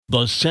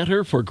The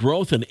Center for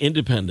Growth and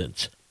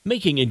Independence,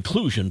 making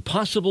inclusion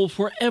possible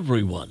for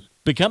everyone.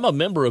 Become a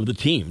member of the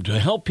team to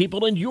help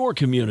people in your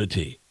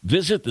community.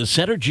 Visit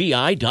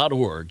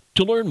thecentergi.org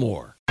to learn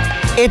more.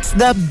 It's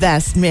the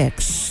best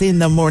mix in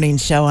the morning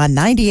show on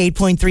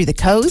 98.3 The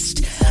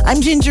Coast. I'm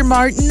Ginger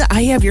Martin.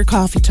 I have your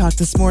coffee talk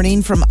this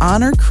morning from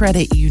Honor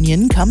Credit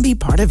Union. Come be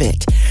part of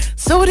it.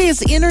 So it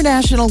is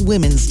International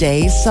Women's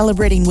Day,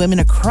 celebrating women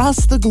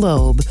across the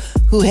globe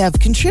who have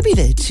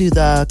contributed to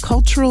the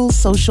cultural,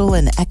 social,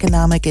 and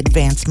economic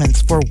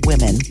advancements for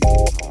women.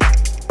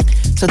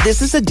 So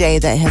this is a day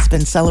that has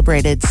been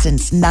celebrated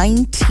since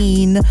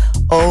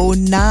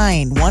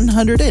 1909,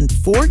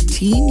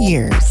 114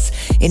 years.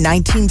 In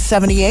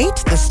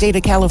 1978, the state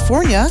of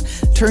California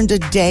turned a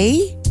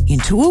day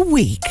into a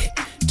week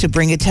to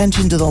bring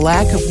attention to the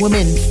lack of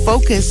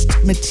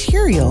women-focused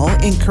material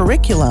in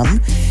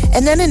curriculum.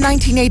 And then in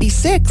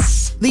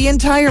 1986, the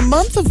entire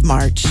month of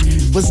March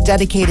was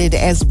dedicated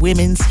as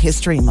Women's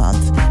History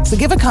Month. So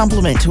give a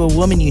compliment to a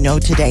woman you know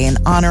today in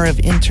honor of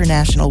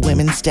International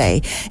Women's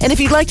Day. And if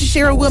you'd like to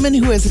share a woman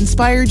who has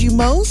inspired you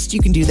most,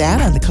 you can do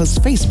that on the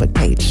Coast Facebook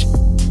page.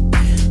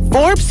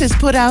 Forbes has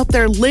put out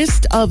their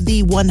list of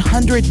the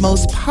 100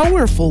 most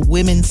powerful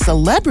women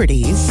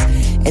celebrities,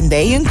 and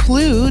they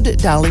include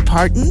Dolly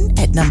Parton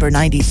at number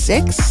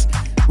 96,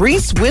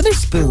 Reese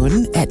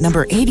Witherspoon at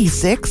number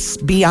 86,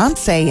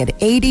 Beyonce at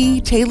 80,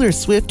 Taylor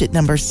Swift at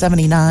number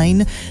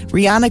 79,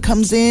 Rihanna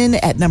comes in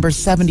at number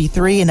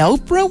 73, and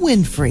Oprah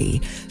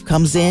Winfrey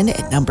comes in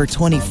at number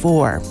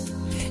 24.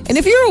 And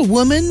if you're a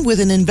woman with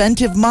an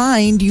inventive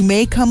mind, you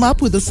may come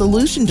up with a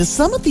solution to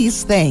some of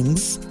these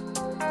things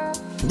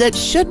that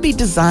should be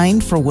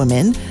designed for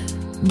women,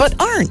 but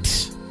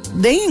aren't.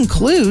 They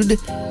include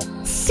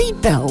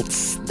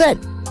seatbelts that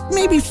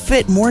maybe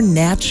fit more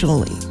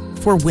naturally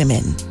for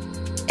women,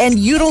 and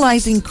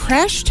utilizing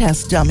crash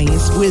test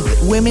dummies with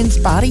women's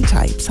body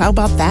types. How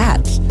about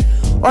that?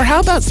 Or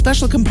how about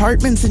special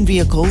compartments in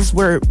vehicles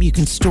where you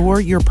can store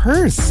your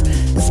purse?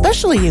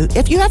 Especially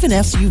if you have an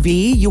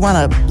SUV, you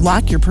want to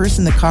lock your purse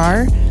in the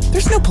car.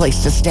 There's no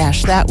place to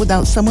stash that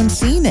without someone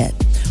seeing it.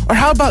 Or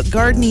how about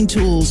gardening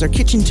tools or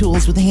kitchen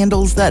tools with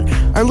handles that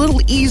are a little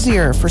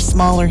easier for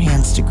smaller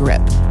hands to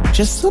grip?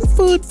 Just some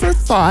food for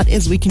thought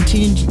as we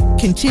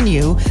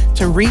continue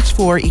to reach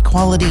for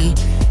equality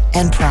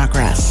and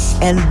progress.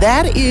 And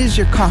that is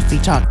your coffee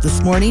talk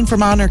this morning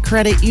from Honor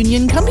Credit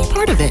Union. Come be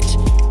part of it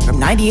from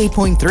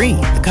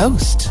 98.3 The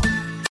Coast.